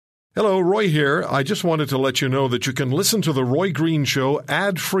Hello, Roy here. I just wanted to let you know that you can listen to The Roy Green Show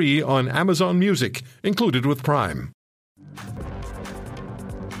ad-free on Amazon Music, included with Prime.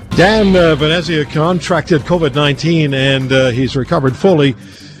 Dan Venezia contracted COVID-19 and he's recovered fully.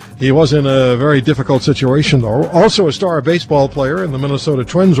 He was in a very difficult situation, though. Also a star baseball player in the Minnesota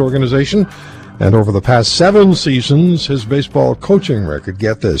Twins organization. And over the past 7 seasons, his baseball coaching record,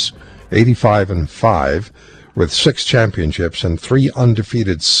 get this, 85-5. With 6 championships and 3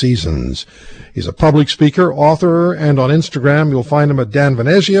 undefeated seasons. He's a public speaker, author, and on Instagram you'll find him at Dan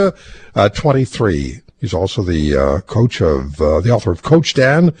Venezia 23. He's also the the author of Coach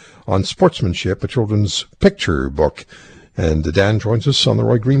Dan on Sportsmanship, a children's picture book. And Dan joins us on the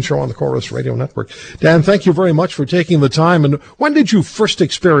Roy Green Show on the Chorus Radio Network. Dan, thank you very much for taking the time. And when did you first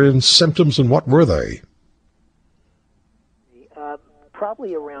experience symptoms, and what were they?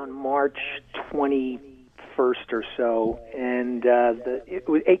 Probably around March 21st or so, and it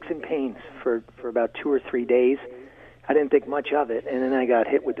was aches and pains for about 2 or 3 days. I didn't think much of it, and then I got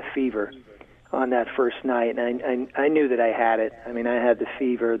hit with the fever on that first night, and I knew that I had it. I mean, I had the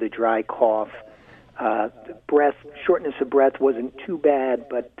fever, the dry cough, the shortness of breath wasn't too bad,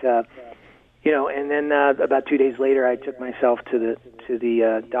 but and then about 2 days later, I took myself to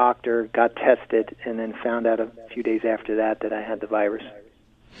the doctor, got tested, and then found out a few days after that I had the virus.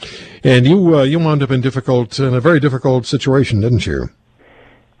 And you wound up in a very difficult situation, didn't you?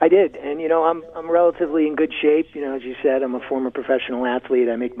 I did, and I'm relatively in good shape. As you said, I'm a former professional athlete.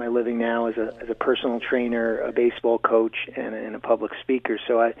 I make my living now as a personal trainer, a baseball coach, and a public speaker.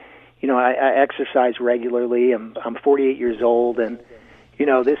 So I exercise regularly. I'm 48 years old, and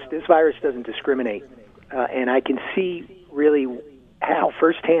this virus doesn't discriminate, and I can see really how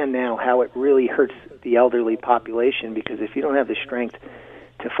firsthand now how it really hurts the elderly population, because if you don't have the strength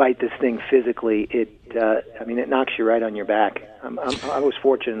to fight this thing physically, it knocks you right on your back. I was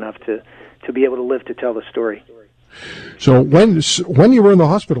fortunate enough to be able to live to tell the story. So when you were in the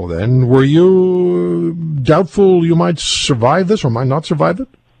hospital, then were you doubtful you might survive this or might not survive it?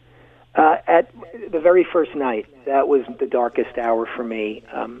 At the very first night, that was the darkest hour for me.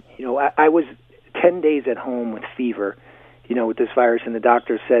 I was 10 days at home with fever, with this virus, and the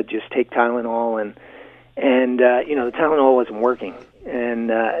doctor said just take Tylenol, and the Tylenol wasn't working. And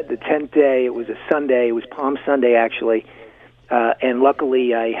the 10th day, it was a Sunday, it was Palm Sunday actually, and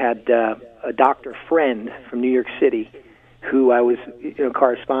luckily I had a doctor friend from New York City who I was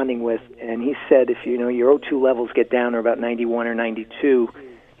corresponding with, and he said if your O2 levels get down to about 91 or 92,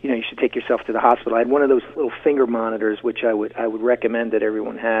 you should take yourself to the hospital. I had one of those little finger monitors, which I would recommend that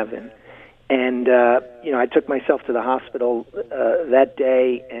everyone have, and I took myself to the hospital that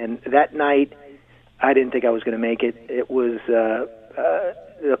day, and that night I didn't think I was going to make it. It was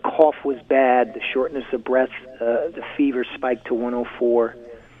the cough was bad, the shortness of breath, the fever spiked to 104,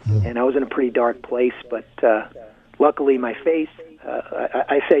 and I was in a pretty dark place. But luckily, my faith,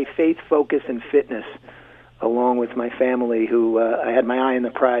 I say faith, focus, and fitness, along with my family, who I had my eye on the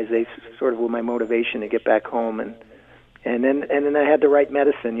prize. They sort of were my motivation to get back home, and then I had the right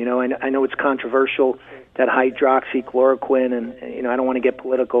medicine. I know it's controversial, that hydroxychloroquine, and I don't want to get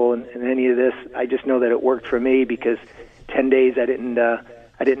political in any of this. I just know that it worked for me, because 10 days I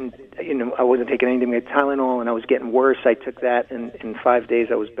wasn't taking anything with Tylenol, and I was getting worse. I took that, and in 5 days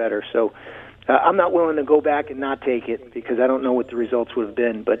I was better. So I'm not willing to go back and not take it, because I don't know what the results would have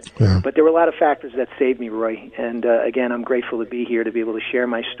been. But there were a lot of factors that saved me, Roy. And again, I'm grateful to be here to be able to share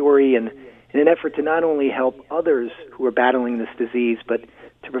my story, and in an effort to not only help others who are battling this disease, but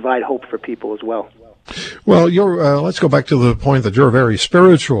to provide hope for people as well. Well, let's go back to the point that you're a very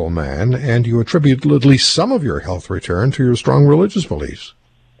spiritual man, and you attribute at least some of your health return to your strong religious beliefs.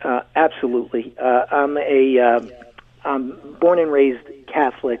 Absolutely. I'm born and raised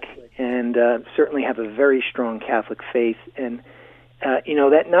Catholic, and certainly have a very strong Catholic faith. And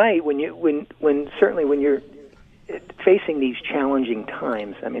that night when you're facing these challenging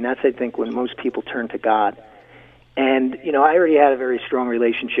times, that's, I think, when most people turn to God. And, I already had a very strong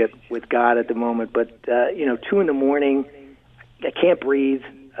relationship with God at the moment, but, 2 in the morning, I can't breathe.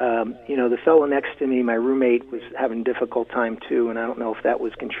 The fellow next to me, my roommate, was having a difficult time too, and I don't know if that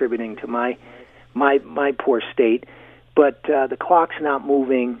was contributing to my poor state. But the clock's not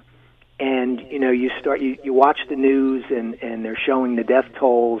moving, and, you watch the news, and they're showing the death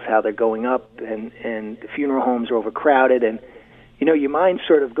tolls, how they're going up, and the funeral homes are overcrowded, and, your mind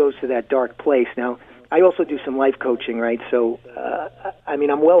sort of goes to that dark place. Now, I also do some life coaching, right? So,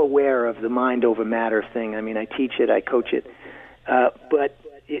 I'm well aware of the mind over matter thing. I teach it, I coach it. But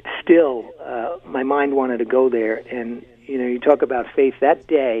it still, my mind wanted to go there. And, you talk about faith. That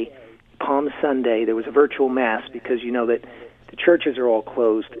day, Palm Sunday, there was a virtual Mass, because that the churches are all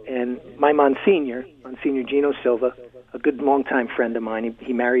closed. And my Monsignor Gino Silva, a good longtime friend of mine,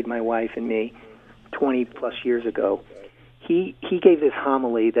 he married my wife and me 20 plus years ago. He gave this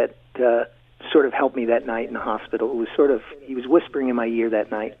homily that sort of helped me that night in the hospital. It was he was whispering in my ear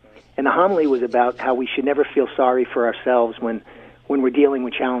that night. And the homily was about how we should never feel sorry for ourselves when we're dealing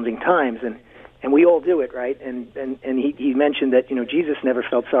with challenging times. And we all do it, right? And he mentioned that, Jesus never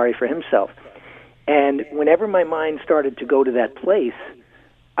felt sorry for himself. And whenever my mind started to go to that place,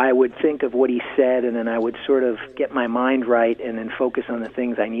 I would think of what he said, and then I would sort of get my mind right and then focus on the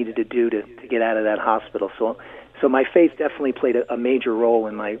things I needed to do to get out of that hospital. So my faith definitely played a major role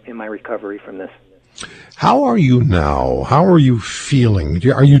in my recovery from this. How are you now? How are you feeling?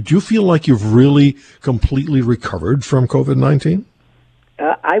 Do you feel like you've really completely recovered from COVID-19?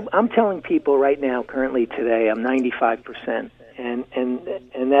 I'm telling people right now, currently today, I'm 95%. And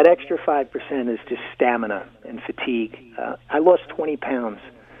that extra 5% is just stamina and fatigue. I lost 20 pounds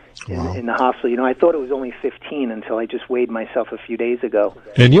in the hospital. I thought it was only 15 until I just weighed myself a few days ago.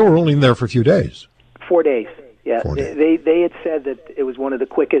 And you were only in there for a few days. 4 days, yeah. 4 days. They had said that it was one of the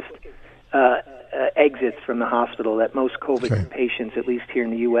quickest exits from the hospital, that most COVID patients, at least here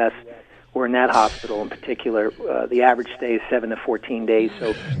in the U.S., were in that hospital in particular. The average stay is 7 to 14 days,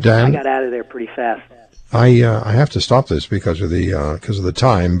 so Dan, I got out of there pretty fast. I have to stop this because of the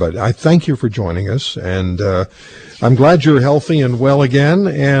time, but I thank you for joining us, and I'm glad you're healthy and well again,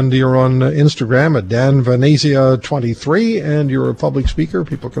 and you're on Instagram at Dan Venezia 23, and you're a public speaker.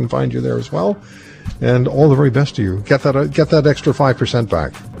 People can find you there as well, and all the very best to you. Get that extra 5%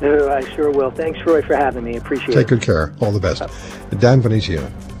 back. I sure will. Thanks, Roy, for having me. Appreciate it. Take good care. All the best. Dan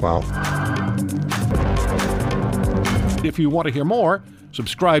Venezia. Wow. If you want to hear more,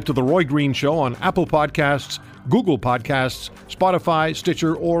 subscribe to The Roy Green Show on Apple Podcasts, Google Podcasts, Spotify,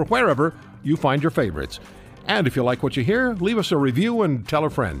 Stitcher, or wherever you find your favorites. And if you like what you hear, leave us a review and tell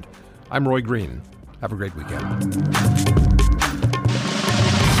a friend. I'm Roy Green. Have a great weekend.